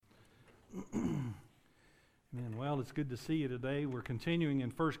Amen. Well, it's good to see you today. We're continuing in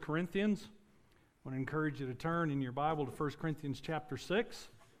 1 Corinthians. I want to encourage you to turn in your Bible to 1 Corinthians chapter 6.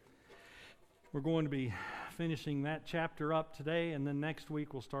 We're going to be finishing that chapter up today, and then next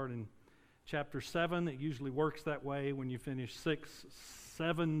week we'll start in chapter 7. It usually works that way. When you finish 6,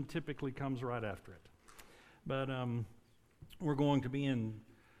 7 typically comes right after it. But we're going to be in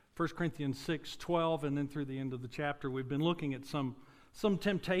 1 Corinthians 6:12, and then through the end of the chapter. We've been looking at some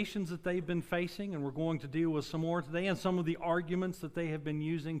temptations that they've been facing, and we're going to deal with some more today, and some of the arguments that they have been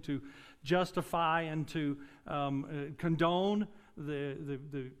using to justify and to condone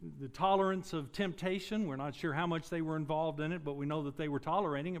the tolerance of temptation. We're not sure how much they were involved in it, but we know that they were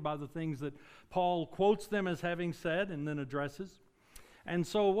tolerating it by the things that Paul quotes them as having said and then addresses. And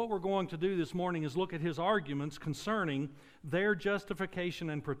so what we're going to do this morning is look at his arguments concerning their justification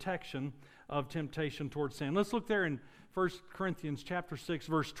and protection of temptation towards sin. Let's look there in 1 Corinthians chapter 6,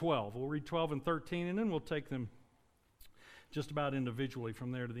 verse 12. We'll read 12 and 13, and then we'll take them just about individually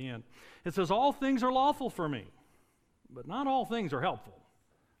from there to the end. It says, "All things are lawful for me, but not all things are helpful.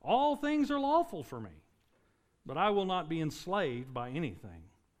 All things are lawful for me, but I will not be enslaved by anything.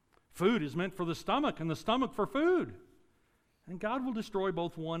 Food is meant for the stomach, and the stomach for food. And God will destroy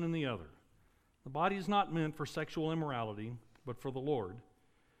both one and the other. The body is not meant for sexual immorality, but for the Lord,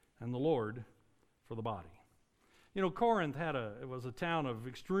 and the Lord for the body." You know, Corinth was a town of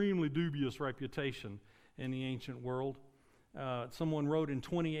extremely dubious reputation in the ancient world. Someone wrote in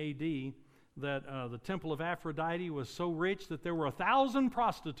 20 A.D. that the temple of Aphrodite was so rich that there were 1,000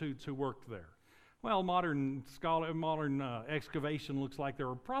 prostitutes who worked there. Well, modern excavation looks like there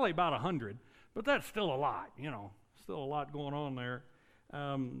were probably about 100, but that's still a lot, still a lot going on there.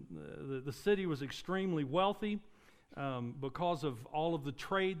 The city was extremely wealthy because of all of the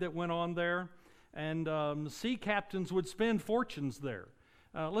trade that went on there. And sea captains would spend fortunes there.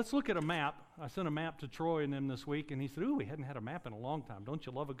 Let's look at a map. I sent a map to Troy and them this week, and he said, "Ooh, we hadn't had a map in a long time. Don't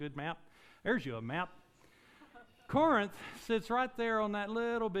you love a good map?" There's you a map. Corinth sits right there on that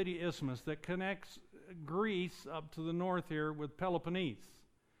little bitty isthmus that connects Greece up to the north here with Peloponnese.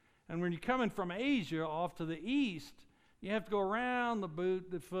 And when you're coming from Asia off to the east, you have to go around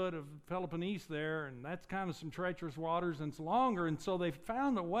the foot of Peloponnese there, and that's kind of some treacherous waters, and it's longer. And so they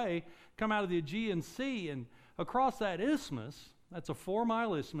found a way, come out of the Aegean Sea and across that isthmus. That's a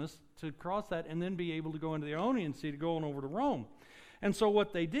 4-mile isthmus to cross that and then be able to go into the Ionian Sea to go on over to Rome. And so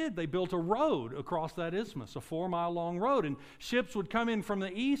what they did, they built a road across that isthmus, a 4-mile long road. And ships would come in from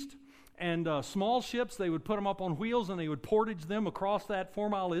the east, and small ships, they would put them up on wheels and they would portage them across that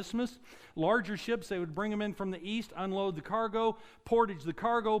 4-mile isthmus. Larger ships, they would bring them in from the east, unload the cargo, portage the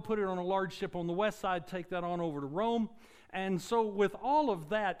cargo, put it on a large ship on the west side, take that on over to Rome. And so with all of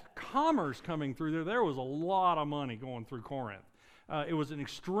that commerce coming through there was a lot of money going through Corinth. It was an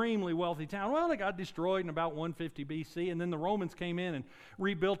extremely wealthy town. Well, it got destroyed in about 150 B.C., and then the Romans came in and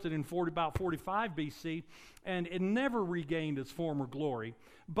rebuilt it in about 45 B.C., and it never regained its former glory.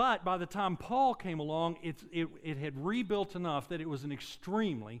 But by the time Paul came along, it had rebuilt enough that it was an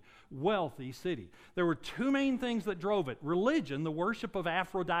extremely wealthy city. There were two main things that drove it. Religion, the worship of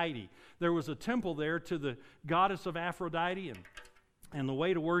Aphrodite. There was a temple there to the goddess of Aphrodite, and the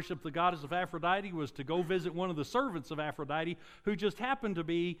way to worship the goddess of Aphrodite was to go visit one of the servants of Aphrodite who just happened to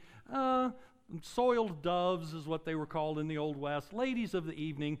be soiled doves is what they were called in the Old West, ladies of the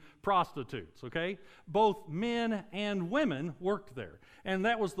evening, prostitutes, okay? Both men and women worked there. And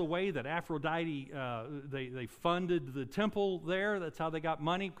that was the way that Aphrodite, they funded the temple there. That's how they got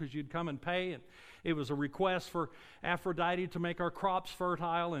money, because you'd come and pay. And it was a request for Aphrodite to make our crops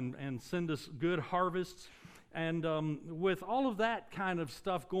fertile and send us good harvests. And with all of that kind of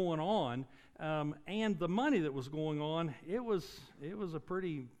stuff going on, and the money that was going on, it was a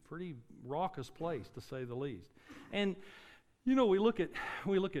pretty raucous place, to say the least. And we look at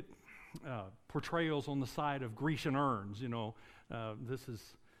portrayals on the side of Grecian urns. This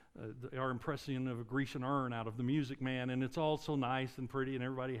is our impression of a Grecian urn out of The Music Man, and it's all so nice and pretty, and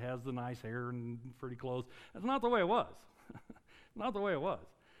everybody has the nice hair and pretty clothes. That's not the way it was. Not the way it was.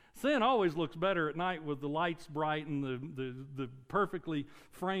 Sin always looks better at night with the lights bright and the perfectly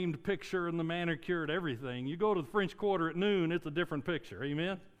framed picture and the manicured everything. You go to the French Quarter at noon, it's a different picture.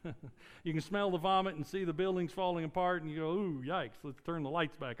 Amen? You can smell the vomit and see the buildings falling apart, and you go, "Ooh, yikes, let's turn the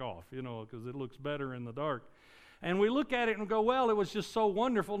lights back off," because it looks better in the dark. And we look at it and go, "Well, it was just so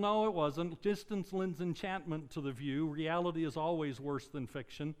wonderful." No, it wasn't. Distance lends enchantment to the view. Reality is always worse than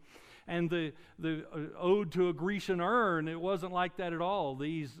fiction. And the ode to a Grecian urn, it wasn't like that at all.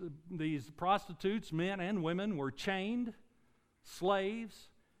 These prostitutes, men and women, were chained, slaves,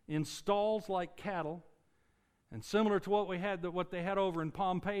 in stalls like cattle, And similar to what they had over in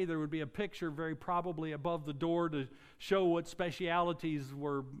Pompeii, there would be a picture very probably above the door to show what specialities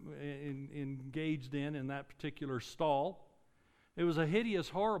were engaged in that particular stall. It was a hideous,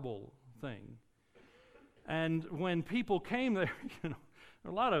 horrible thing. And when people came there, there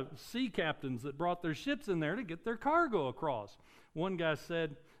were a lot of sea captains that brought their ships in there to get their cargo across. One guy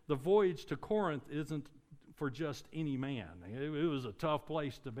said, the voyage to Corinth isn't for just any man. It was a tough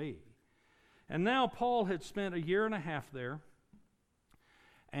place to be. And now Paul had spent 1.5 years there,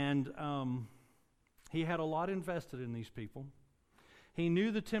 and he had a lot invested in these people. He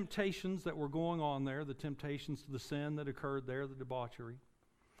knew the temptations that were going on there, the temptations to the sin that occurred there, the debauchery.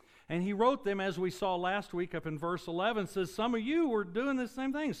 And he wrote them, as we saw last week up in verse 11, says, some of you were doing the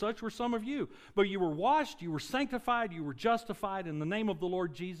same thing. Such were some of you. But you were washed, you were sanctified, you were justified in the name of the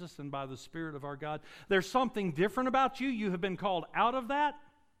Lord Jesus and by the Spirit of our God. There's something different about you. You have been called out of that.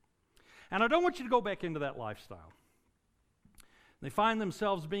 And I don't want you to go back into that lifestyle. They find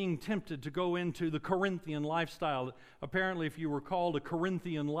themselves being tempted to go into the Corinthian lifestyle. Apparently, if you were called a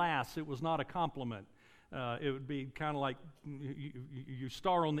Corinthian lass, it was not a compliment. It would be kind of like you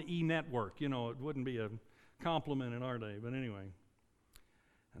star on the E! Network. It wouldn't be a compliment in our day. But anyway.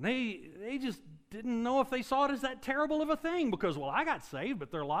 And they just didn't know if they saw it as that terrible of a thing because, well, I got saved,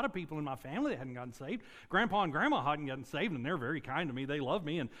 but there are a lot of people in my family that hadn't gotten saved. Grandpa and Grandma hadn't gotten saved, and they're very kind to me. They love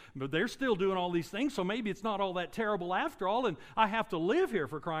me, but they're still doing all these things, so maybe it's not all that terrible after all, and I have to live here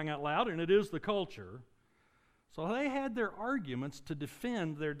for crying out loud, and it is the culture. So they had their arguments to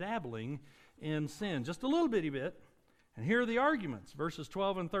defend their dabbling in sin, just a little bitty bit. And here are the arguments, verses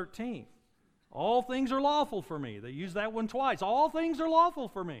 12 and 13. All things are lawful for me. They use that one twice. All things are lawful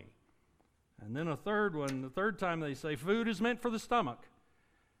for me. And then the third time they say, food is meant for the stomach,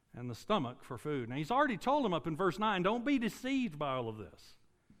 and the stomach for food. Now he's already told them up in verse 9, don't be deceived by all of this.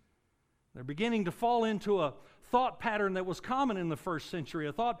 They're beginning to fall into a thought pattern that was common in the first century,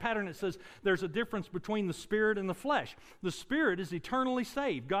 a thought pattern that says there's a difference between the spirit and the flesh. The spirit is eternally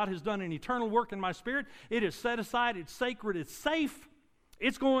saved. God has done an eternal work in my spirit. It is set aside. It's sacred. It's safe.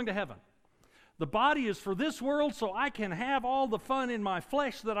 It's going to heaven. The body is for this world, so I can have all the fun in my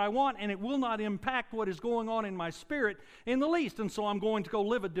flesh that I want, and it will not impact what is going on in my spirit in the least. And so I'm going to go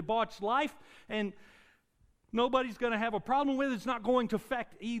live a debauched life, and nobody's going to have a problem with it. It's not going to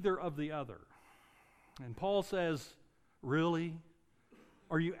affect either of the other. And Paul says, really?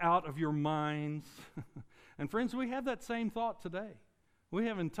 Are you out of your minds? And friends, we have that same thought today. We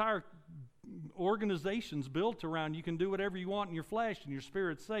have entire organizations built around you can do whatever you want in your flesh and your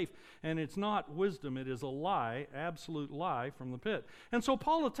spirit's safe, and it's not wisdom. It is a lie, absolute lie from the pit. And so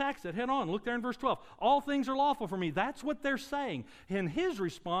Paul attacks it head on. Look there in verse 12. All things are lawful for me. That's what they're saying. And his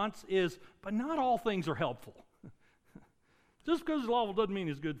response is, but not all things are helpful. Just because it's lawful doesn't mean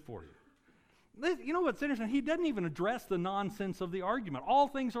it's good for you. You know what's interesting? He doesn't even address the nonsense of the argument. All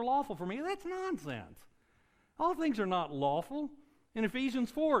things are lawful for me. That's nonsense. All things are not lawful. In Ephesians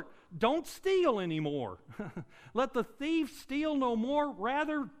 4, don't steal anymore. Let the thief steal no more.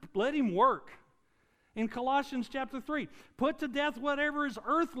 Rather, let him work. In Colossians chapter 3, put to death whatever is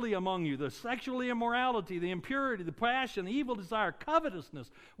earthly among you, the sexual immorality, the impurity, the passion, the evil desire,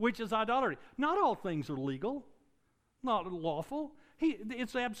 covetousness, which is idolatry. Not all things are legal, not lawful.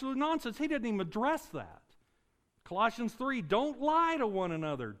 It's absolute nonsense. He didn't even address that. Colossians 3, don't lie to one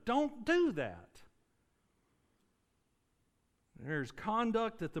another. Don't do that. There's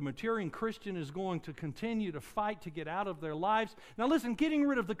conduct that the maturing Christian is going to continue to fight to get out of their lives. Now listen, getting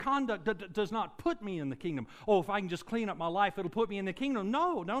rid of the conduct does not put me in the kingdom. Oh, if I can just clean up my life, it'll put me in the kingdom.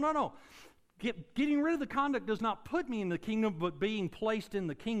 No. Getting rid of the conduct does not put me in the kingdom, but being placed in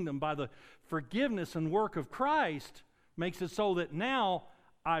the kingdom by the forgiveness and work of Christ makes it so that now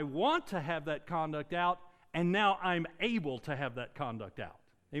I want to have that conduct out, and now I'm able to have that conduct out.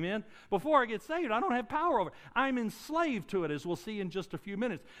 Amen? Before I get saved, I don't have power over it. I'm enslaved to it, as we'll see in just a few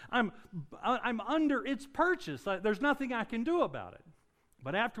minutes. I'm under its purchase. There's nothing I can do about it.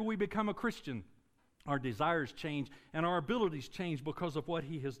 But after we become a Christian, our desires change and our abilities change because of what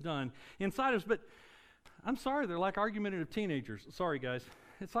He has done inside us. But I'm sorry, they're like argumentative teenagers. Sorry, guys.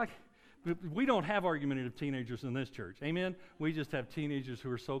 It's like we don't have argumentative teenagers in this church. Amen? We just have teenagers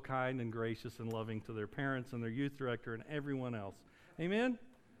who are so kind and gracious and loving to their parents and their youth director and everyone else. Amen?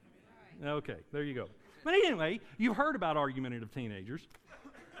 Okay, there you go. But anyway, you've heard about argumentative teenagers.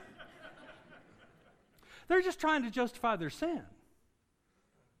 They're just trying to justify their sin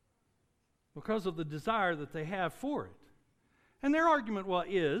because of the desire that they have for it. And their argument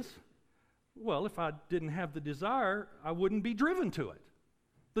is, if I didn't have the desire, I wouldn't be driven to it.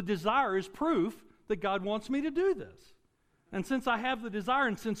 The desire is proof that God wants me to do this. And since I have the desire,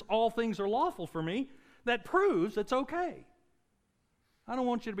 and since all things are lawful for me, that proves it's okay. I don't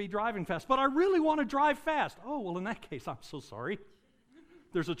want you to be driving fast, but I really want to drive fast. Oh, well, in that case, I'm so sorry.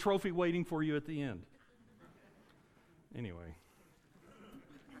 There's a trophy waiting for you at the end. Anyway.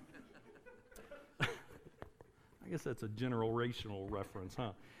 I guess that's a generational reference,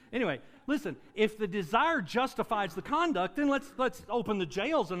 huh? Anyway, listen, if the desire justifies the conduct, then let's open the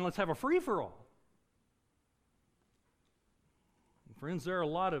jails and let's have a free-for-all. Friends, there are a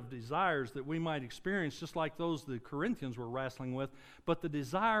lot of desires that we might experience, just like those the Corinthians were wrestling with, but the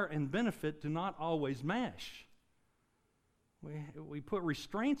desire and benefit do not always mesh. We put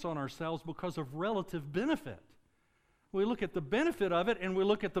restraints on ourselves because of relative benefit. We look at the benefit of it, and we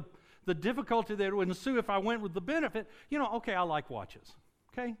look at the difficulty that would ensue if I went with the benefit. Okay, I like watches.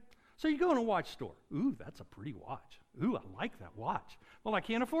 Okay? So you go in a watch store. Ooh, that's a pretty watch. Ooh, I like that watch. Well, I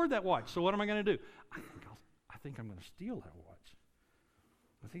can't afford that watch, so what am I going to do? I think I'm going to steal that watch.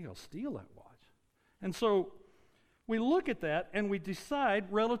 I think I'll steal that watch. And so we look at that and we decide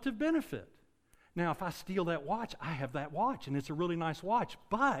relative benefit. Now, if I steal that watch, I have that watch, and it's a really nice watch.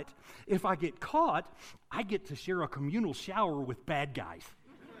 But if I get caught, I get to share a communal shower with bad guys.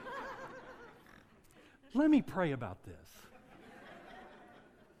 Let me pray about this.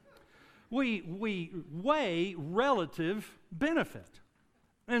 We weigh relative benefit.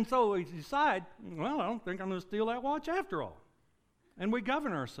 And so we decide, well, I don't think I'm going to steal that watch after all. And we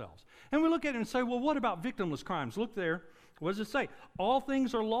govern ourselves. And we look at it and say, well, what about victimless crimes? Look there. What does it say? All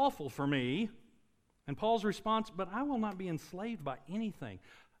things are lawful for me. And Paul's response, but I will not be enslaved by anything.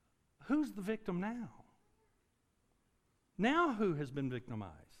 Who's the victim now? Now who has been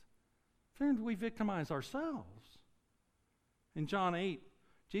victimized? Friends, we victimize ourselves. In John 8,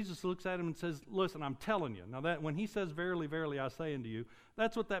 Jesus looks at him and says, listen, I'm telling you. Now that when he says, verily, verily, I say unto you,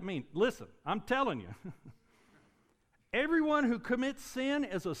 that's what that means. Listen, I'm telling you. Everyone who commits sin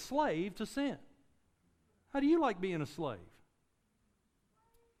is a slave to sin. How do you like being a slave?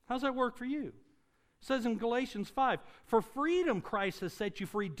 How's that work for you? It says in Galatians 5, for freedom Christ has set you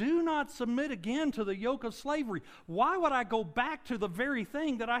free. Do not submit again to the yoke of slavery. Why would I go back to the very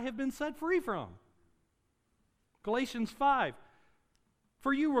thing that I have been set free from? Galatians 5,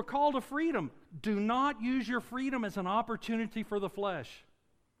 for you were called to freedom. Do not use your freedom as an opportunity for the flesh.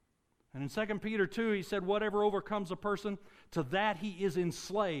 And in 2 Peter 2, he said, whatever overcomes a person, to that he is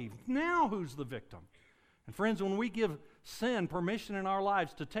enslaved. Now who's the victim? And friends, when we give sin permission in our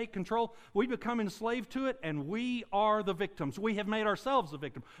lives to take control, we become enslaved to it, and we are the victims. We have made ourselves the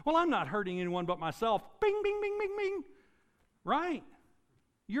victim. Well, I'm not hurting anyone but myself. Bing, bing, bing, bing, bing. Right.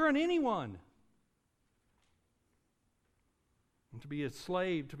 You're an anyone. And to be a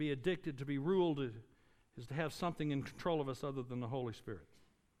slave, to be addicted, to be ruled is to have something in control of us other than the Holy Spirit.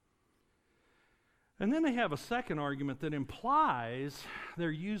 And then they have a second argument that implies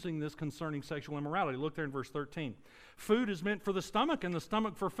they're using this concerning sexual immorality. Look there in verse 13. Food is meant for the stomach and the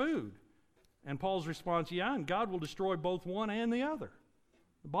stomach for food. And Paul's response, yeah, and God will destroy both one and the other.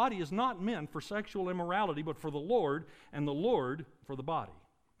 The body is not meant for sexual immorality, but for the Lord, and the Lord for the body.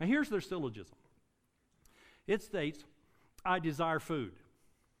 Now here's their syllogism. It states, I desire food.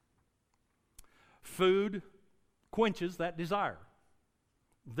 Food quenches that desire.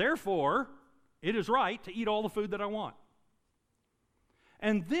 Therefore, it is right to eat all the food that I want.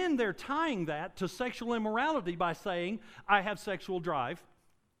 And then they're tying that to sexual immorality by saying, I have sexual drive.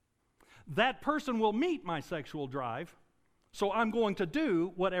 That person will meet my sexual drive, so I'm going to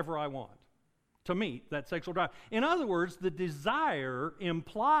do whatever I want to meet that sexual drive. In other words, the desire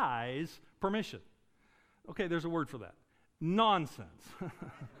implies permission. Okay, there's a word for that. Nonsense.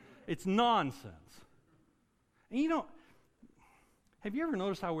 It's nonsense. And have you ever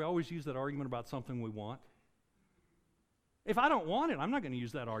noticed how we always use that argument about something we want? If I don't want it, I'm not going to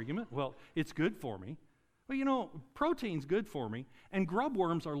use that argument. Well, it's good for me. Well, protein's good for me, and grub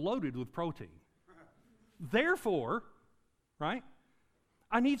worms are loaded with protein. Therefore, right,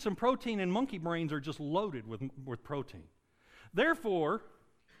 I need some protein, and monkey brains are just loaded with protein. Therefore,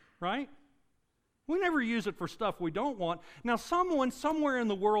 right, we never use it for stuff we don't want. Now, someone somewhere in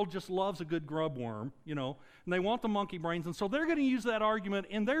the world just loves a good grub worm, and they want the monkey brains, and so they're going to use that argument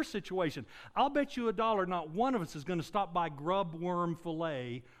in their situation. I'll bet you $1 not one of us is going to stop by grub worm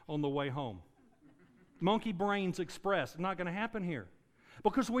fillet on the way home. Monkey brains express. It's not going to happen here.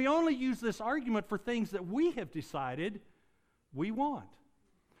 Because we only use this argument for things that we have decided we want.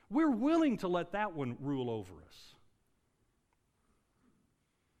 We're willing to let that one rule over us.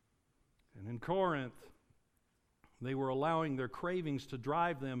 And in Corinth, they were allowing their cravings to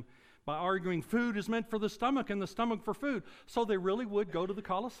drive them by arguing food is meant for the stomach and the stomach for food. So they really would go to the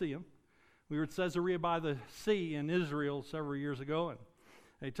Colosseum. We were at Caesarea by the Sea in Israel several years ago, and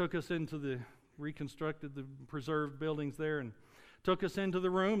they took us into the reconstructed the preserved buildings there and took us into the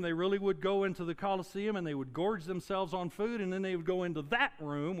room. They really would go into the Colosseum and they would gorge themselves on food, and then they would go into that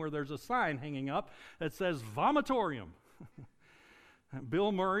room where there's a sign hanging up that says vomitorium.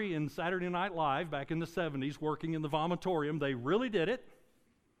 Bill Murray in Saturday Night Live back in the 70s working in the vomitorium, they really did it.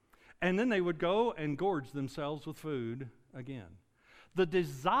 And then they would go and gorge themselves with food again. The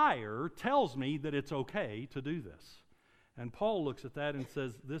desire tells me that it's okay to do this. And Paul looks at that and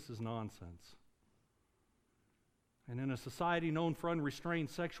says, this is nonsense. And in a society known for unrestrained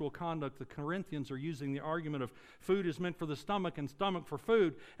sexual conduct, the Corinthians are using the argument of food is meant for the stomach and stomach for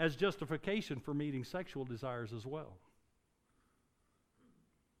food as justification for meeting sexual desires as well.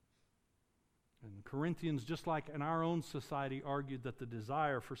 And the Corinthians, just like in our own society, argued that the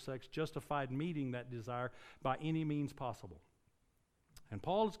desire for sex justified meeting that desire by any means possible. And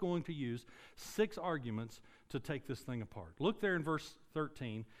Paul is going to use 6 arguments to take this thing apart. Look there in verse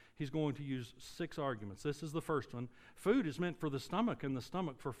 13. He's going to use 6 arguments. This is the first one. Food is meant for the stomach and the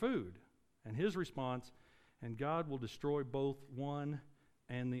stomach for food. And his response, and God will destroy both one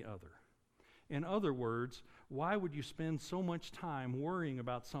and the other. In other words, why would you spend so much time worrying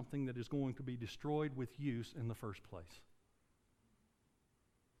about something that is going to be destroyed with use in the first place?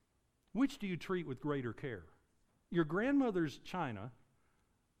 Which do you treat with greater care? Your grandmother's china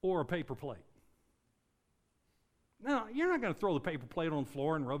or a paper plate? Now, you're not going to throw the paper plate on the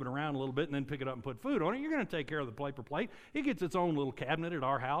floor and rub it around a little bit and then pick it up and put food on it. You're going to take care of the paper plate. It gets its own little cabinet at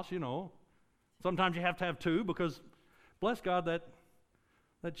our house, you know. Sometimes you have to have 2 because, bless God, that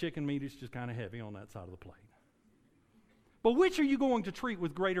chicken meat is just kind of heavy on that side of the plate. But which are you going to treat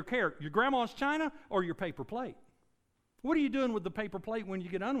with greater care? Your grandma's china or your paper plate? What are you doing with the paper plate when you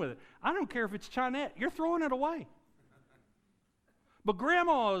get done with it? I don't care if it's Chinette. You're throwing it away. But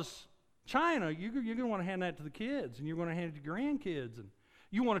grandma's china, you're going to want to hand that to the kids, and you're going to hand it to your grandkids, and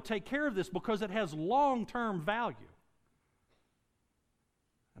you want to take care of this because it has long-term value.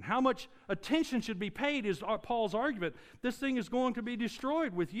 And how much attention should be paid is Paul's argument. This thing is going to be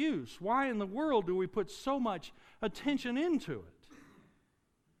destroyed with use. Why in the world do we put so much attention into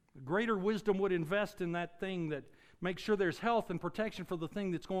it? Greater wisdom would invest in that thing that makes sure there's health and protection for the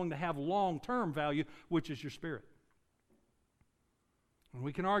thing that's going to have long-term value, which is your spirit. And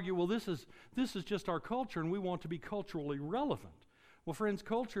we can argue, well, this is just our culture, and we want to be culturally relevant. Well, friends,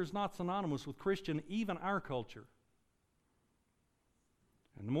 culture is not synonymous with Christian, even our culture.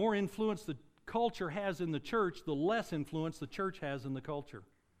 And the more influence the culture has in the church, the less influence the church has in the culture.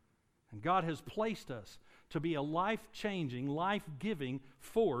 And God has placed us to be a life-changing, life-giving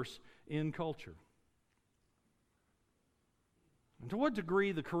force in culture. And to what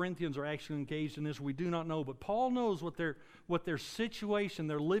degree the Corinthians are actually engaged in this, we do not know. But Paul knows what their situation,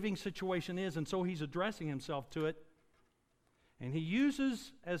 their living situation is, and so he's addressing himself to it. And he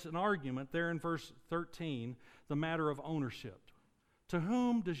uses as an argument there in verse 13 the matter of ownership. To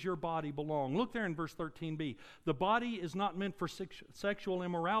whom does your body belong? Look there in verse 13b. The body is not meant for sexual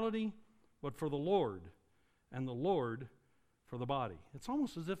immorality, but for the Lord, and the Lord for the body. It's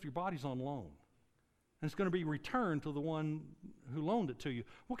almost as if your body's on loan. And it's going to be returned to the one who loaned it to you.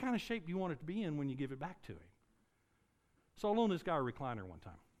 What kind of shape do you want it to be in when you give it back to him? So I loaned this guy a recliner one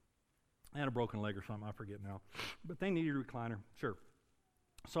time. I had a broken leg or something, I forget now. But they needed a recliner, sure.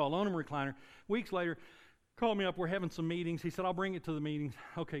 So I loaned him a recliner. Weeks later, called me up, we're having some meetings. He said, I'll bring it to the meetings.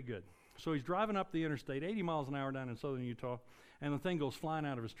 Okay, good. So he's driving up the interstate, 80 miles an hour down in southern Utah, and the thing goes flying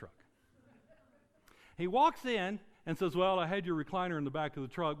out of his truck. He walks in and says, well, I had your recliner in the back of the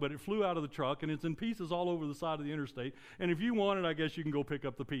truck, but it flew out of the truck, and it's in pieces all over the side of the interstate, and if you want it, I guess you can go pick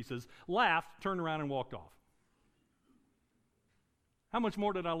up the pieces. Laughed, turned around, and walked off. How much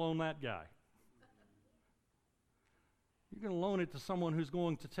more did I loan that guy? You're going to loan it to someone who's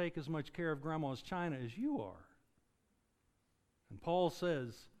going to take as much care of grandma's china as you are. And Paul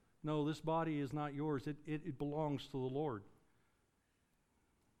says, no, this body is not yours. It belongs to the Lord.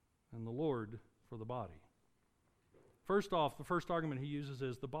 And the Lord for the body. First off, the first argument he uses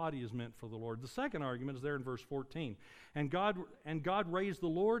is the body is meant for the Lord. The second argument is there in verse 14. And God raised the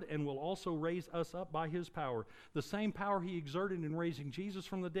Lord and will also raise us up by his power. The same power he exerted in raising Jesus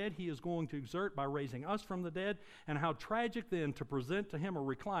from the dead, he is going to exert by raising us from the dead. And how tragic then to present to him a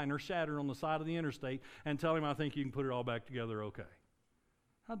recliner shattered on the side of the interstate and tell him, I think you can put it all back together okay.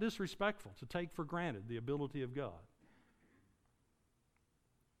 How disrespectful to take for granted the ability of God.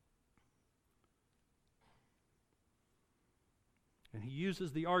 And he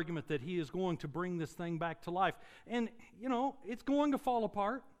uses the argument that he is going to bring this thing back to life. And, you know, it's going to fall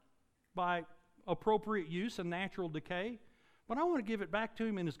apart by appropriate use and natural decay, but I want to give it back to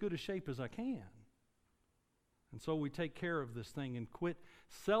him in as good a shape as I can. And so we take care of this thing and quit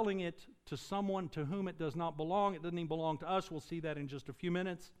selling it to someone to whom it does not belong. It doesn't even belong to us. We'll see that in just a few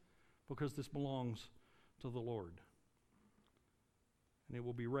minutes, because this belongs to the Lord. And it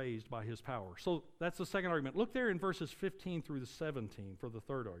will be raised by His power. So that's the second argument. Look there in verses 15 through the 17 for the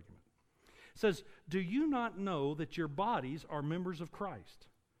third argument. It says, "Do you not know that your bodies are members of Christ?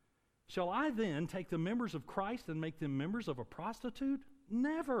 Shall I then take the members of Christ and make them members of a prostitute?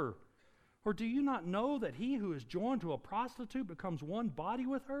 Never. Or do you not know that he who is joined to a prostitute becomes one body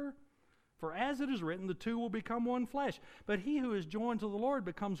with her? For as it is written, the two will become one flesh. But he who is joined to the Lord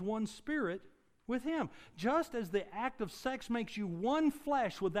becomes one spirit with Him." Just as the act of sex makes you one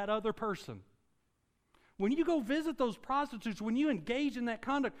flesh with that other person. When you go visit those prostitutes, when you engage in that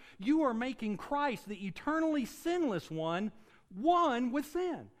conduct, you are making Christ, the eternally sinless one with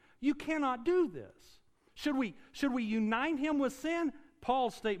sin. You cannot do this. Should we unite Him with sin?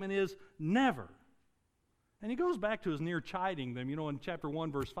 Paul's statement is never. And he goes back to his near chiding them. In chapter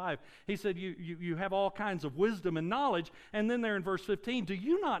 1, verse 5, he said, you have all kinds of wisdom and knowledge. And then there in verse 15, do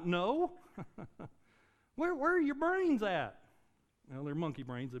you not know? Where are your brains at? Well, they're monkey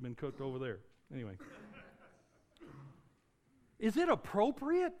brains. They've been cooked over there. Anyway. Is it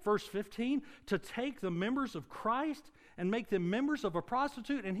appropriate, verse 15, to take the members of Christ and make them members of a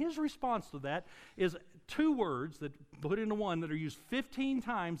prostitute? And his response to that is two words that put into one that are used 15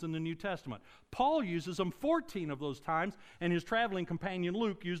 times in the New Testament. Paul uses them 14 of those times, and his traveling companion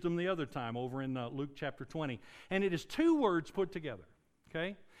Luke used them the other time over in Luke chapter 20. And it is two words put together,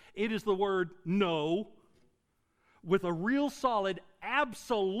 okay? It is the word no with a real solid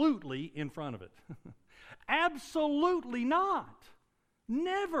absolutely in front of it. Absolutely not.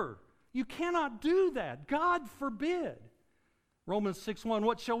 Never. You cannot do that. God forbid. Romans 6:1,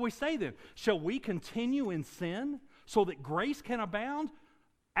 what shall we say then? Shall we continue in sin so that grace can abound?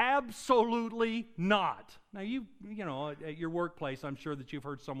 Absolutely not. Now, you know, at your workplace, I'm sure that you've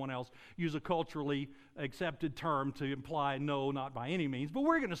heard someone else use a culturally accepted term to imply no, not by any means, but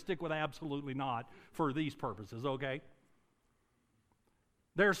we're going to stick with absolutely not for these purposes, okay?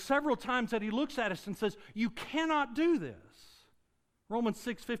 There are several times that he looks at us and says, you cannot do this. Romans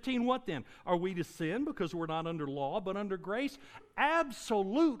 6:15, what then? Are we to sin because we're not under law but under grace?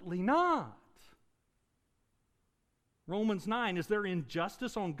 Absolutely not. Romans 9, is there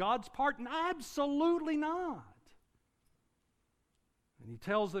injustice on God's part? Absolutely not. And he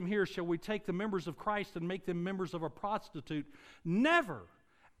tells them here, shall we take the members of Christ and make them members of a prostitute? Never.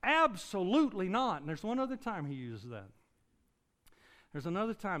 Absolutely not. And there's one other time he uses that. There's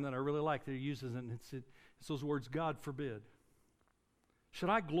another time that I really like that he uses it, and it's those words, God forbid. Should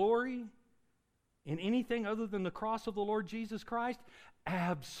I glory in anything other than the cross of the Lord Jesus Christ?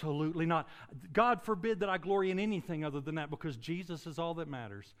 Absolutely not. God forbid that I glory in anything other than that, because Jesus is all that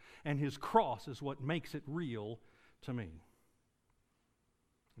matters, and His cross is what makes it real to me.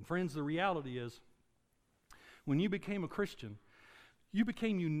 And friends, the reality is, when you became a Christian, you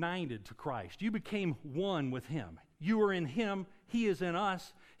became united to Christ. You became one with Him. You are in Him, He is in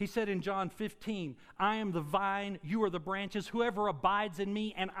us. He said in John 15, I am the vine, you are the branches. Whoever abides in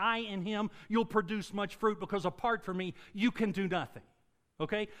me and I in him, you'll produce much fruit, because apart from me, you can do nothing.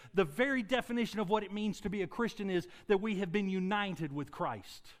 Okay? The very definition of what it means to be a Christian is that we have been united with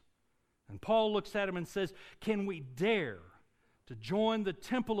Christ. And Paul looks at him and says, can we dare to join the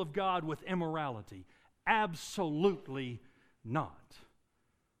temple of God with immorality? Absolutely not.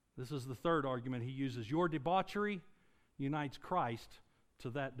 This is the third argument he uses. Your debauchery unites Christ to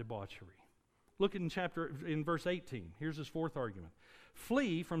that debauchery. Look in verse 18. Here's his fourth argument.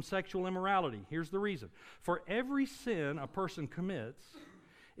 Flee from sexual immorality. Here's the reason. For every sin a person commits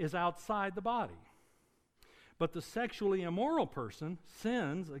is outside the body, but the sexually immoral person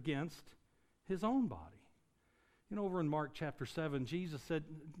sins against his own body. You know, over in Mark chapter 7, Jesus said,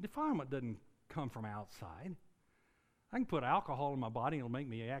 defilement doesn't come from outside. I can put alcohol in my body and it'll make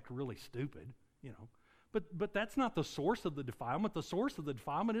me act really stupid, you know. But that's not the source of the defilement. The source of the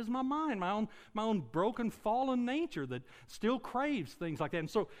defilement is my mind, my own broken, fallen nature that still craves things like that. And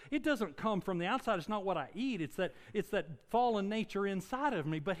so it doesn't come from the outside. It's not what I eat. It's that fallen nature inside of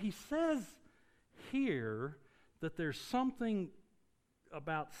me. But he says here that there's something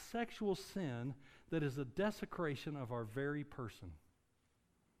about sexual sin that is a desecration of our very person.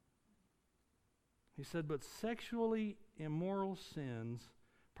 He said, but sexually immoral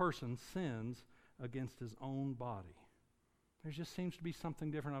person sins against his own body. There just seems to be something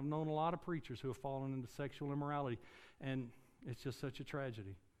different. I've known a lot of preachers who have fallen into sexual immorality, and it's just such a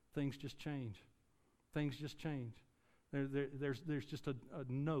tragedy. Things just change. Things just change. There's just a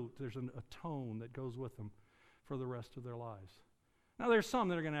note, there's a tone that goes with them for the rest of their lives. Now, there's some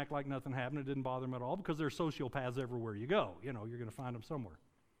that are going to act like nothing happened. It didn't bother them at all because there are sociopaths everywhere you go. You're going to find them somewhere.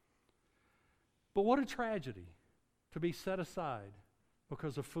 But what a tragedy to be set aside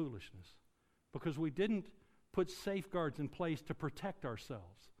because of foolishness, because we didn't put safeguards in place to protect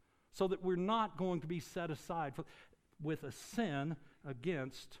ourselves so that we're not going to be set aside with a sin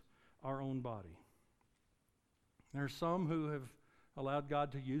against our own body. There are some who have allowed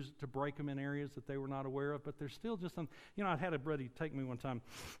God to use it to break them in areas that they were not aware of, but there's still just some. I had a buddy take me one time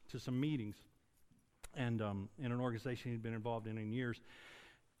to some meetings, and in an organization he'd been involved in years.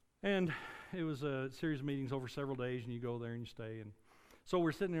 And it was a series of meetings over several days, and you go there and you stay. And so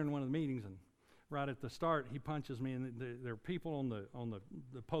we're sitting there in one of the meetings, and right at the start, he punches me, and there are people on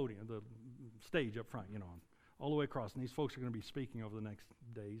the podium, the stage up front, all the way across. And these folks are going to be speaking over the next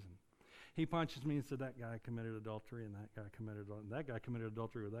days. And he punches me and said, "That guy committed adultery, and that guy committed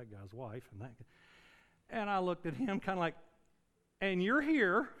adultery with that guy's wife, and that." And I looked at him kind of like, "And you're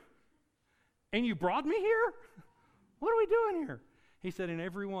here, and you brought me here? What are we doing here?" He said, in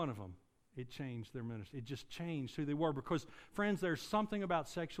every one of them, it changed their ministry. It just changed who they were. Because, friends, there's something about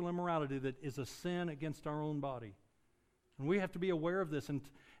sexual immorality that is a sin against our own body. And we have to be aware of this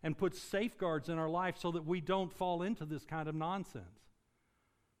and put safeguards in our life so that we don't fall into this kind of nonsense.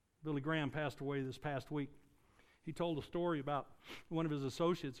 Billy Graham passed away this past week. He told a story about one of his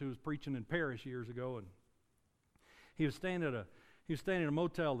associates who was preaching in Paris years ago, and he was staying at a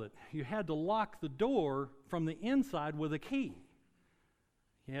motel that you had to lock the door from the inside with a key.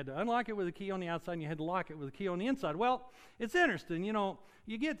 You had to unlock it with a key on the outside, and you had to lock it with a key on the inside. Well, it's interesting,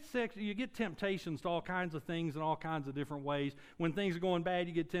 you get temptations to all kinds of things in all kinds of different ways. When things are going bad,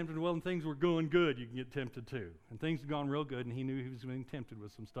 you get tempted. Well, when things were going good, you can get tempted too. And things had gone real good, and he knew he was being tempted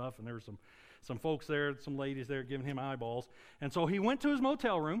with some stuff, and there were some folks there, some ladies there giving him eyeballs. And so he went to his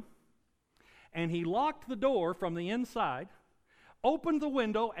motel room, and he locked the door from the inside, opened the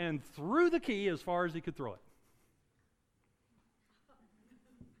window, and threw the key as far as he could throw it.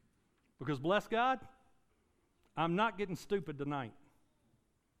 Because, bless God, I'm not getting stupid tonight.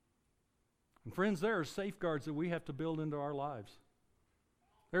 And friends, there are safeguards that we have to build into our lives.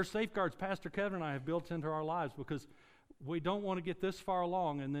 There are safeguards Pastor Kevin and I have built into our lives because we don't want to get this far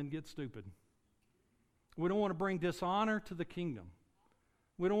along and then get stupid. We don't want to bring dishonor to the kingdom.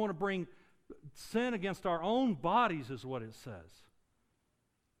 We don't want to bring sin against our own bodies, is what it says.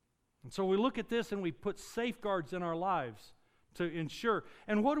 And so we look at this and we put safeguards in our lives to ensure.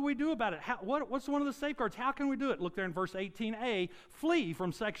 And what do we do about it? What's one of the safeguards? How can we do it? Look there in verse 18a, flee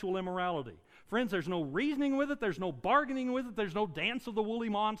from sexual immorality. Friends, there's no reasoning with it. There's no bargaining with it. There's no dance of the woolly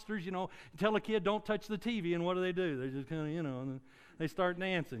monsters. You tell a kid, don't touch the TV, and what do? They just kind of, and they start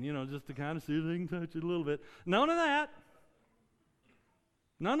dancing, just to kind of see if they can touch it a little bit. None of that.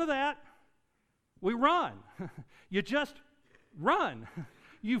 None of that. We run. You just run.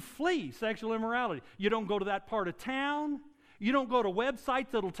 You flee sexual immorality. You don't go to that part of town. You don't go to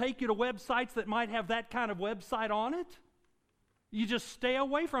websites that'll take you to websites that might have that kind of website on it. You just stay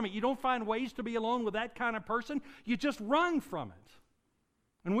away from it. You don't find ways to be alone with that kind of person. You just run from it.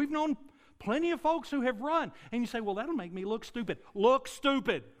 And we've known plenty of folks who have run. And you say, well, that'll make me look stupid. Look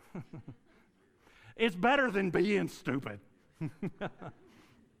stupid. It's better than being stupid.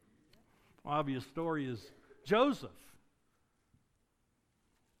 Obvious story is Joseph,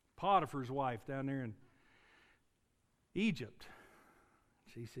 Potiphar's wife down there in Egypt.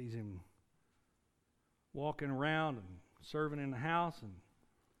 She sees him walking around and serving in the house, and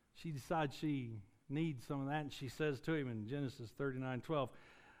she decides she needs some of that, and she says to him in Genesis 39:12,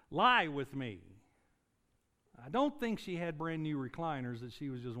 lie with me. I don't think she had brand new recliners that she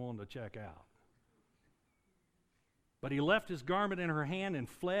was just wanting to check out. But he left his garment in her hand and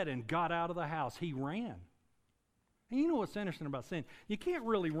fled and got out of the house. He ran. And you know what's interesting about sin? You can't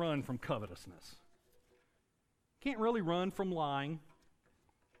really run from covetousness. Can't really run from lying.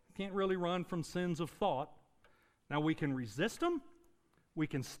 Can't really run from sins of thought. Now we can resist them. We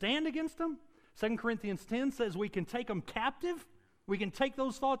can stand against them. 2 Corinthians 10 says we can take them captive. We can take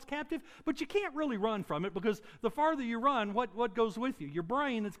those thoughts captive, but you can't really run from it because the farther you run, what goes with you? Your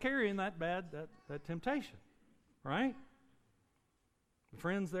brain is carrying that temptation, right?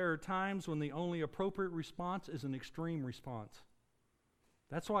 Friends, there are times when the only appropriate response is an extreme response.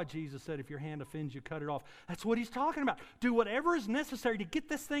 That's why Jesus said, if your hand offends you, cut it off. That's what he's talking about. Do whatever is necessary to get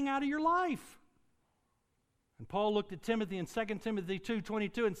this thing out of your life. And Paul looked at Timothy in 2 Timothy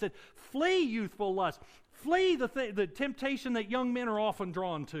 2:22 and said, flee youthful lust. Flee the temptation that young men are often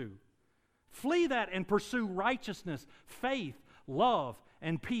drawn to. Flee that and pursue righteousness, faith, love,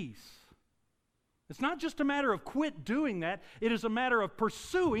 and peace. It's not just a matter of quit doing that. It is a matter of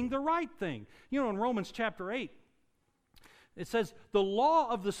pursuing the right thing. In Romans chapter 8, It says, the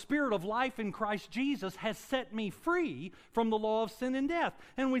law of the Spirit of life in Christ Jesus has set me free from the law of sin and death.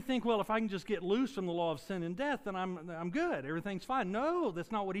 And we think, well, if I can just get loose from the law of sin and death, then I'm good. Everything's fine. No,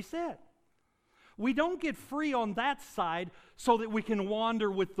 that's not what he said. We don't get free on that side so that we can wander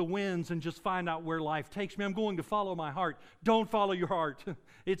with the winds and just find out where life takes me. I'm going to follow my heart. Don't follow your heart.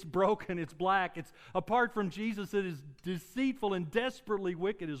 It's broken. It's black. It's apart from Jesus, it is deceitful and desperately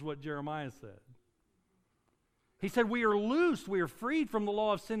wicked, is what Jeremiah said. He said, we are loosed, we are freed from the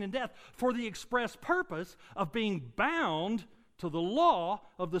law of sin and death for the express purpose of being bound to the law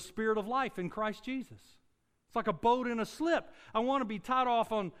of the Spirit of life in Christ Jesus. It's like a boat in a slip. I want to be tied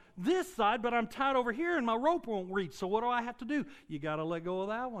off on this side, but I'm tied over here and my rope won't reach. So what do I have to do? You got to let go of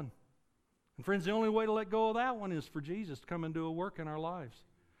that one. And friends, the only way to let go of that one is for Jesus to come and do a work in our lives.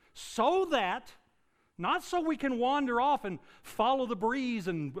 So that, not so we can wander off and follow the breeze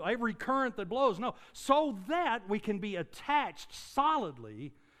and every current that blows. No, so that we can be attached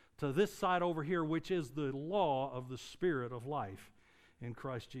solidly to this side over here, which is the law of the Spirit of life in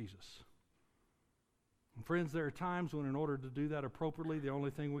Christ Jesus. And friends, there are times when in order to do that appropriately, the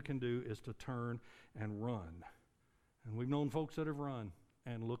only thing we can do is to turn and run. And we've known folks that have run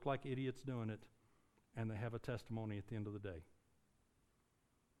and look like idiots doing it, and they have a testimony at the end of the day.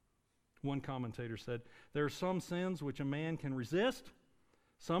 One commentator said, there are some sins which a man can resist,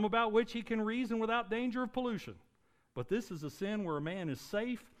 some about which he can reason without danger of pollution. But this is a sin where a man is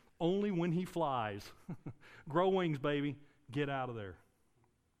safe only when he flies. Grow wings, baby. Get out of there.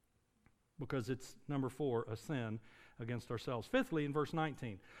 Because it's, number 4, a sin against ourselves. Fifthly, in verse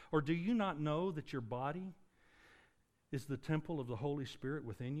 19, or do you not know that your body is the temple of the Holy Spirit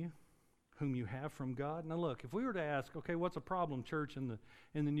within you, whom you have from God? Now look, if we were to ask, okay, what's a problem, church, in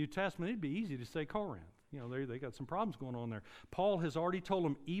the New Testament, it'd be easy to say Corinth. You know, they got some problems going on there. Paul has already told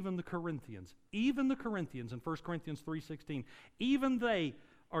them, even the Corinthians in 1 Corinthians 3:16, even they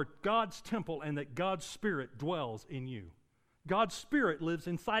are God's temple and that God's Spirit dwells in you. God's Spirit lives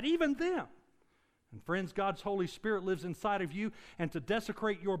inside even them. And friends, God's Holy Spirit lives inside of you, and to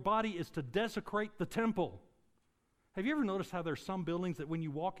desecrate your body is to desecrate the temple. Have you ever noticed how there's some buildings that when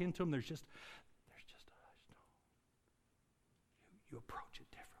you walk into them, there's just you approach it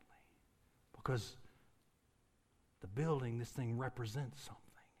differently. Because the building, this thing represents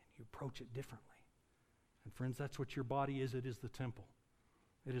something, and you approach it differently. And friends, that's what your body is. It is the temple.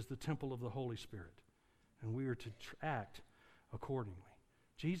 It is the temple of the Holy Spirit. And we are to act accordingly.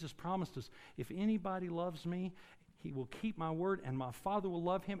 Jesus promised us, if anybody loves me, he will keep my word, and my Father will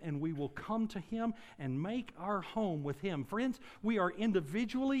love him, and we will come to him and make our home with him. Friends, we are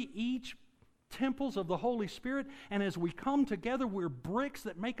individually each temples of the Holy Spirit, and as we come together, we're bricks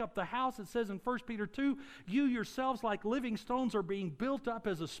that make up the house. It says in 1 Peter 2, you yourselves like living stones are being built up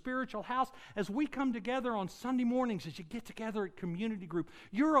as a spiritual house. As we come together on Sunday mornings, as you get together at community group,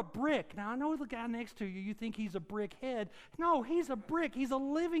 you're a brick. Now, I know the guy next to you, you think he's a brick head. No, he's a brick. He's a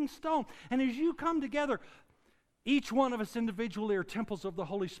living stone. And as you come together, each one of us individually are temples of the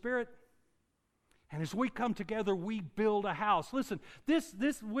Holy Spirit. And as we come together, we build a house. Listen, this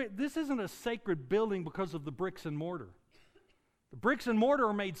isn't a sacred building because of the bricks and mortar. The bricks and mortar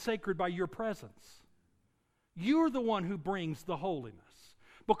are made sacred by your presence. You're the one who brings the holiness,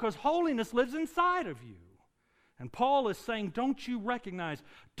 because holiness lives inside of you. And Paul is saying, don't you recognize,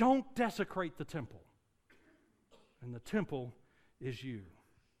 don't desecrate the temple. And the temple is you.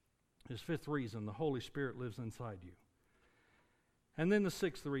 His fifth reason, the Holy Spirit lives inside you. And then the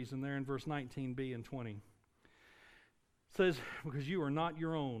sixth reason there in verse 19b and 20 says, because you are not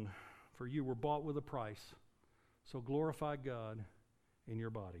your own, for you were bought with a price. So glorify God in your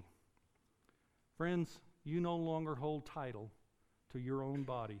body. Friends, you no longer hold title to your own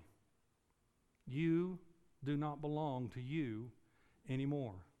body. You do not belong to you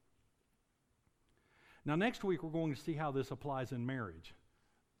anymore. Now next week we're going to see how this applies in marriage.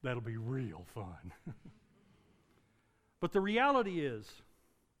 That'll be real fun. But the reality is,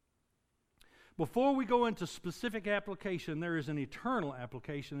 before we go into specific application, there is an eternal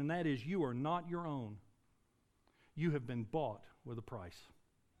application, and that is you are not your own. You have been bought with a price.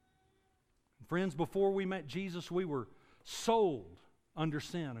 Friends, before we met Jesus, we were sold under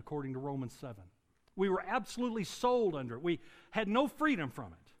sin, according to Romans 7. We were absolutely sold under it. We had no freedom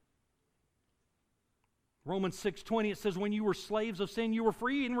from it. Romans 6:20, it says, when you were slaves of sin, you were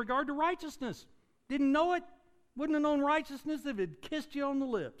free in regard to righteousness. Didn't know it? Wouldn't have known righteousness if it had kissed you on the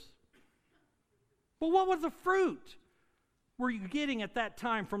lips. But what was the fruit were you getting at that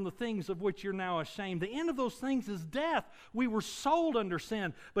time from the things of which you're now ashamed? The end of those things is death. We were sold under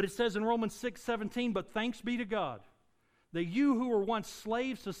sin. But it says in Romans 6:17, but thanks be to God that you who were once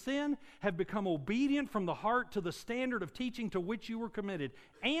slaves to sin have become obedient from the heart to the standard of teaching to which you were committed,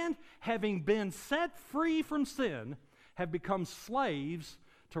 and having been set free from sin, have become slaves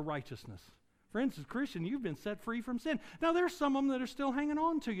to righteousness. Friends, as a Christian, you've been set free from sin. Now, there's some of them that are still hanging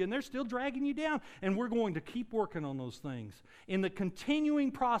on to you, and they're still dragging you down, and we're going to keep working on those things. In the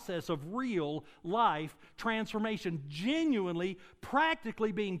continuing process of real life transformation, genuinely,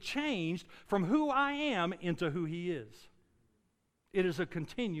 practically being changed from who I am into who He is. It is a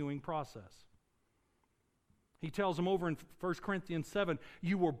continuing process. He tells them over in 1 Corinthians 7,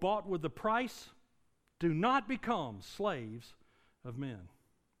 you were bought with a price. Do not become slaves of men.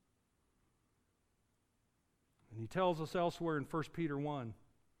 And he tells us elsewhere in 1 Peter 1,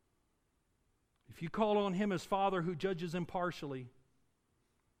 if you call on Him as Father who judges impartially,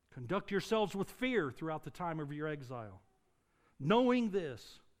 conduct yourselves with fear throughout the time of your exile. Knowing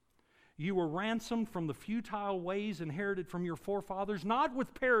this, you were ransomed from the futile ways inherited from your forefathers, not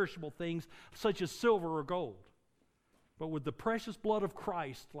with perishable things such as silver or gold, but with the precious blood of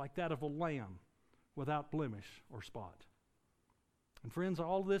Christ, like that of a lamb, without blemish or spot. And friends,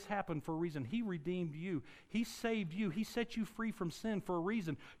 all of this happened for a reason. He redeemed you. He saved you. He set you free from sin for a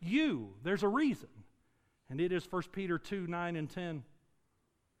reason. There's a reason. And it is 1 Peter 2, 9 and 10.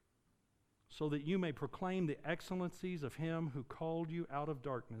 So that you may proclaim the excellencies of Him who called you out of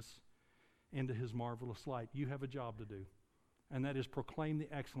darkness into His marvelous light. You have a job to do. And that is proclaim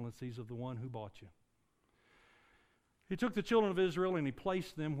the excellencies of the one who bought you. He took the children of Israel and He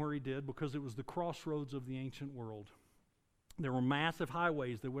placed them where He did because it was the crossroads of the ancient world. There were massive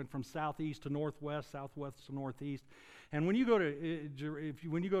highways that went from southeast to northwest, southwest to northeast. And when you go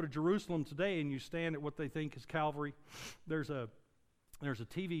to Jerusalem today and you stand at what they think is Calvary, there's a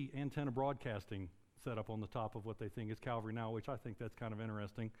TV antenna broadcasting set up on the top of what they think is Calvary now, which I think that's kind of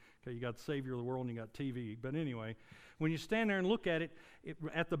interesting. Okay, you got the Savior of the world and you got TV. But anyway, when you stand there and look at it,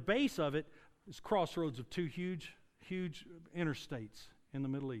 at the base of it is crossroads of two huge interstates in the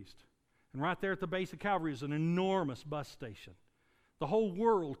Middle East. And right there at the base of Calvary is an enormous bus station. The whole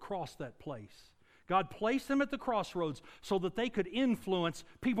world crossed that place. God placed them at the crossroads so that they could influence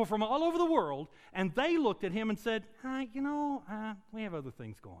people from all over the world, and they looked at Him and said, we have other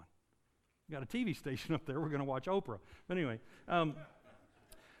things going. We got a TV station up there, we're going to watch Oprah. But anyway,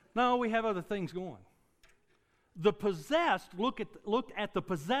 no, we have other things going. The possessed looked at the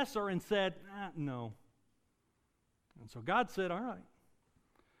possessor and said, no. And so God said, all right,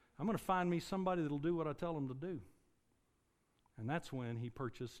 I'm going to find me somebody that'll do what I tell them to do. And that's when He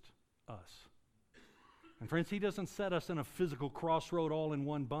purchased us. And friends, He doesn't set us in a physical crossroad all in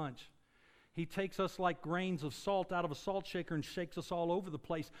one bunch. He takes us like grains of salt out of a salt shaker and shakes us all over the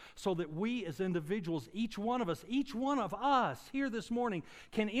place so that we as individuals, each one of us here this morning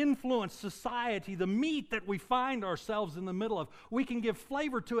can influence society, the meat that we find ourselves in the middle of. We can give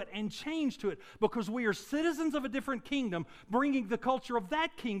flavor to it and change to it because we are citizens of a different kingdom, bringing the culture of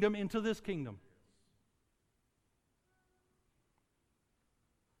that kingdom into this kingdom.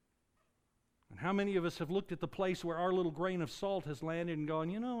 How many of us have looked at the place where our little grain of salt has landed and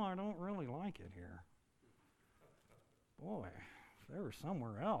gone, I don't really like it here. Boy, if there was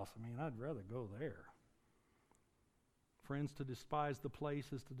somewhere else, I'd rather go there. Friends, to despise the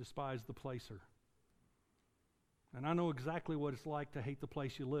place is to despise the placer. And I know exactly what it's like to hate the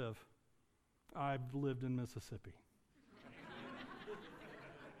place you live. I've lived in Mississippi.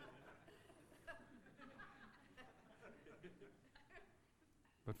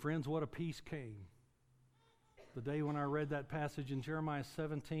 But friends, what a peace came. The day when I read that passage in Jeremiah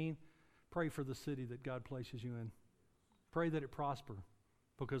 17, pray for the city that God places you in. Pray that it prosper,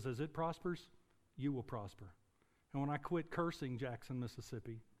 because as it prospers, you will prosper. And when I quit cursing Jackson,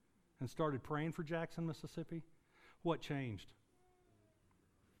 Mississippi, and started praying for Jackson, Mississippi, what changed?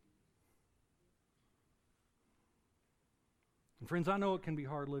 And friends, I know it can be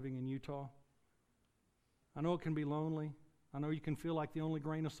hard living in Utah. I know it can be lonely. I know you can feel like the only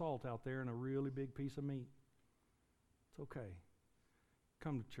grain of salt out there in a really big piece of meat. It's okay.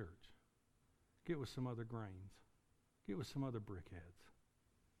 Come to church. Get with some other grains. Get with some other brickheads.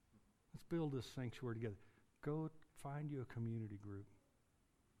 Let's build this sanctuary together. Go find you a community group.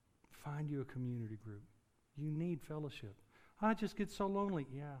 Find you a community group. You need fellowship. I just get so lonely.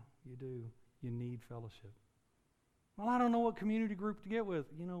 Yeah, you do. You need fellowship. Well, I don't know what community group to get with.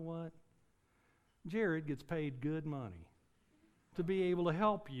 You know what? Jared gets paid good money to be able to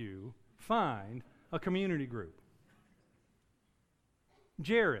help you find a community group.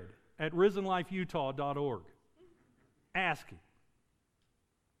 Jared at risenlifeutah.org. Ask him.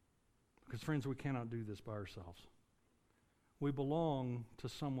 Because friends, we cannot do this by ourselves. We belong to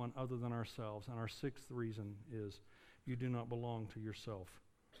someone other than ourselves. And our sixth reason is you do not belong to yourself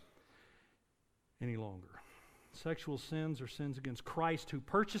any longer. Sexual sins are sins against Christ who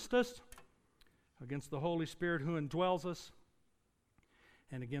purchased us, against the Holy Spirit who indwells us,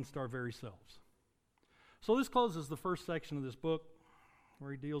 and against our very selves. So this closes the first section of this book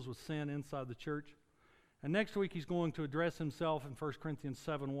where he deals with sin inside the church. And next week he's going to address himself in 1 Corinthians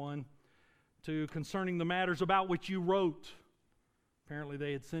 7:1 to concerning the matters about which you wrote. Apparently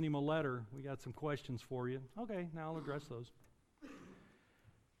they had sent him a letter. We got some questions for you. Okay, now I'll address those.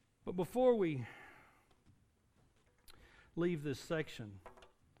 But before we leave this section,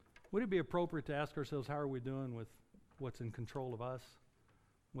 would it be appropriate to ask ourselves, how are we doing with what's in control of us?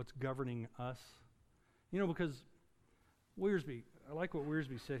 What's governing us? You know, because Wiersbe, I like what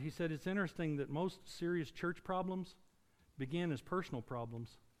Wiersbe said. He said it's interesting that most serious church problems begin as personal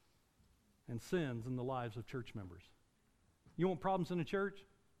problems and sins in the lives of church members. You want problems in the church?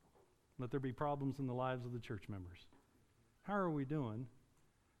 Let there be problems in the lives of the church members. How are we doing?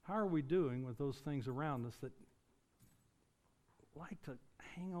 How are we doing with those things around us that like to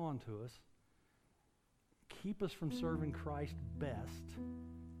hang on to us, keep us from serving Christ best,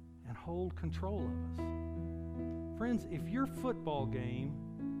 and hold control of us? Friends, if your football game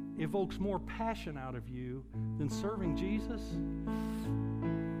evokes more passion out of you than serving Jesus,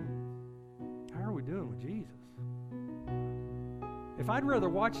 how are we doing with Jesus? If I'd rather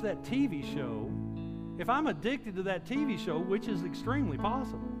watch that TV show, if I'm addicted to that TV show, which is extremely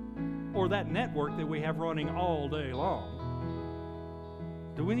possible, or that network that we have running all day long,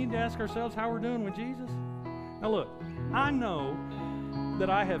 do we need to ask ourselves how we're doing with Jesus? Now look, I know that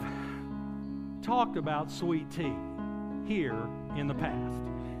I have talked about sweet tea here in the past.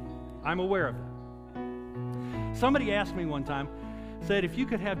 I'm aware of that. Somebody asked me one time, said, if you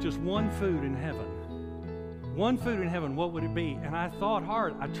could have just one food in heaven, what would it be? And I thought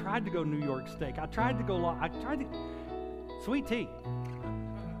hard. I tried to go New York steak. Sweet tea.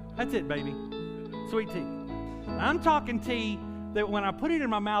 That's it, baby. Sweet tea. I'm talking tea that when I put it in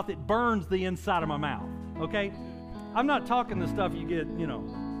my mouth, it burns the inside of my mouth, okay? I'm not talking the stuff you get,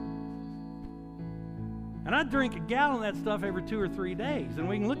 And I drink a gallon of that stuff every 2 or 3 days. And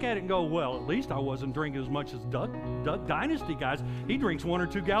we can look at it and go, well, at least I wasn't drinking as much as Duck Dynasty guys. He drinks 1 or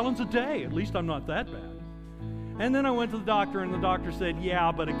 2 gallons a day. At least I'm not that bad. And then I went to the doctor, and the doctor said,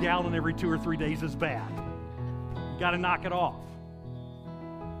 yeah, but a gallon every 2 or 3 days is bad. You got to knock it off.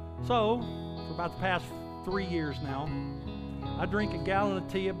 So, for about the past 3 years now, I drink a gallon of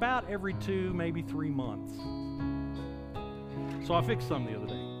tea about every 2, maybe 3 months. So I fixed some the other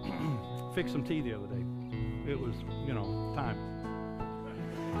day. Fixed some tea the other day. It was, time.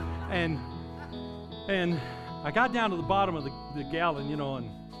 And I got down to the bottom of the gallon, and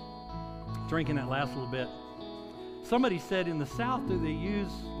drinking that last little bit. Somebody said in the South, do they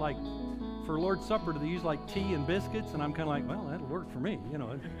use, for Lord's Supper, do they use, tea and biscuits? And I'm kind of like, well, that'll work for me,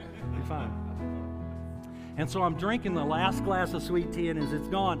 it'll be fine. And so I'm drinking the last glass of sweet tea, and as it's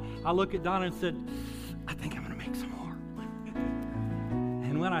gone, I look at Donna and said, I think I'm going to make some more.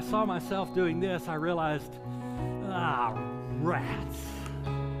 And when I saw myself doing this, I realized, rats.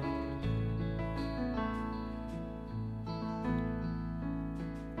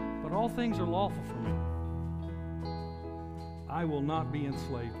 But all things are lawful for me. I will not be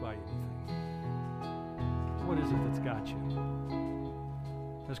enslaved by anything. What is it that's got you?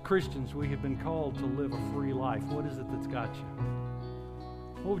 As Christians, we have been called to live a free life. What is it that's got you?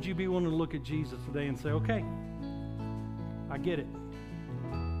 What would you be willing to look at Jesus today and say, okay, I get it.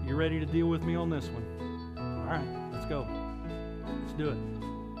 You ready to deal with me on this one? All right, let's go. Let's do it.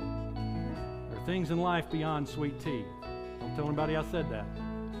 There are things in life beyond sweet tea. Don't tell anybody I said that,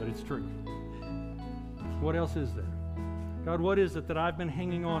 but it's true. What else is there? God, what is it that I've been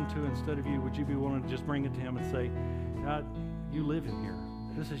hanging on to instead of you? Would you be willing to just bring it to him and say, God, you live in here.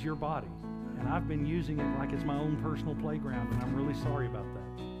 This is your body. And I've been using it like it's my own personal playground, and I'm really sorry about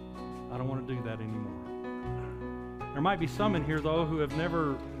that. I don't want to do that anymore. There might be some in here, though, who have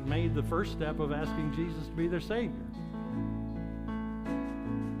never made the first step of asking Jesus to be their Savior.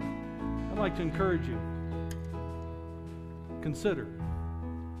 I'd like to encourage you. Consider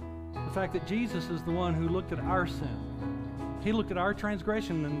the fact that Jesus is the one who looked at our sin. He looked at our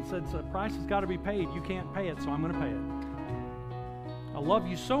transgression and said, the price has got to be paid. You can't pay it, so I'm going to pay it. I love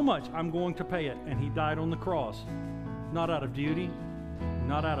you so much, I'm going to pay it. And he died on the cross, not out of duty,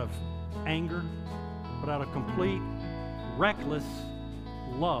 not out of anger, but out of complete, reckless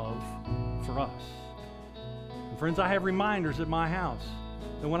love for us. And friends, I have reminders at my house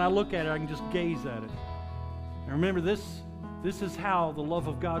that when I look at it, I can just gaze at it. And remember, this is how the love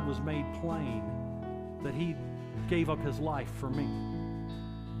of God was made plain, that he gave up his life for me.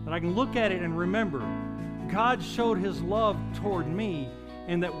 That I can look at it and remember God showed his love toward me,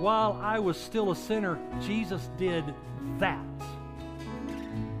 and that while I was still a sinner, Jesus did that.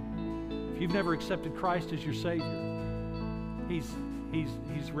 If you've never accepted Christ as your Savior,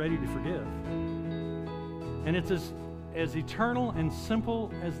 He's ready to forgive. And it's as eternal and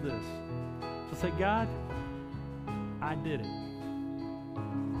simple as this. To say, God, I did it.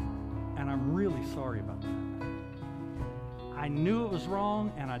 And I'm really sorry about that. I knew it was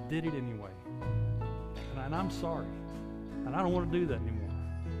wrong, and I did it anyway. And I'm sorry. And I don't want to do that anymore.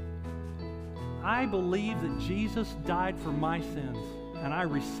 I believe that Jesus died for my sins, and I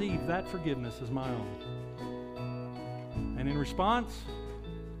receive that forgiveness as my own. And in response,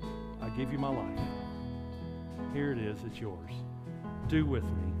 I give you my life. Here it is, it's yours. Do with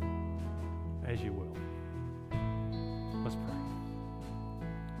me as you will. Let's pray.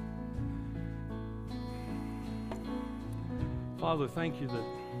 Father, thank you that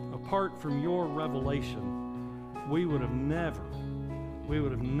apart from your revelation, we would have never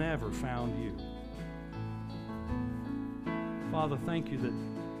found you. Father, thank you that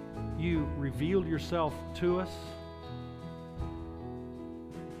you revealed yourself to us.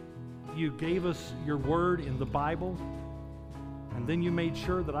 You gave us your word in the Bible, and then you made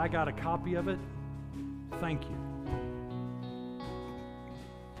sure that I got a copy of it. Thank you.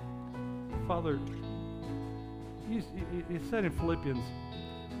 Father, you said in Philippians,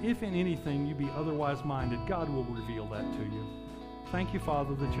 if in anything you be otherwise minded, God will reveal that to you. Thank you,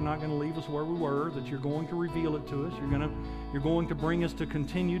 Father, that you're not going to leave us where we were, that you're going to reveal it to us. You're going to bring us to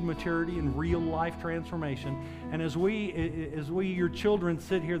continued maturity and real life transformation. And as we, your children,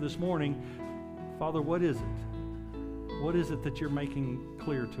 sit here this morning, Father, what is it? What is it that you're making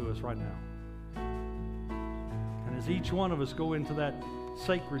clear to us right now? And as each one of us go into that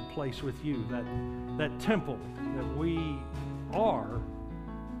sacred place with you, that temple that we are,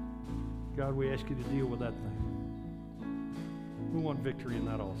 God, we ask you to deal with that thing. We want victory in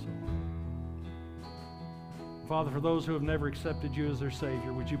that also. Father, for those who have never accepted you as their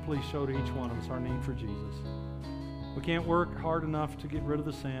Savior, would you please show to each one of us our need for Jesus? We can't work hard enough to get rid of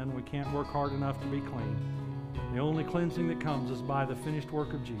the sin. We can't work hard enough to be clean. The only cleansing that comes is by the finished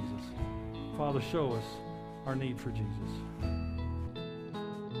work of Jesus. Father, show us our need for Jesus.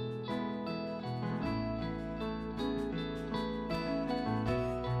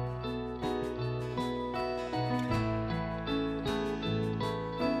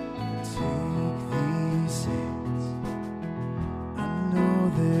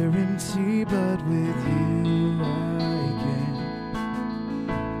 But with you I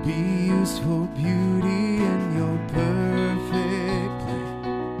can be useful, beautiful.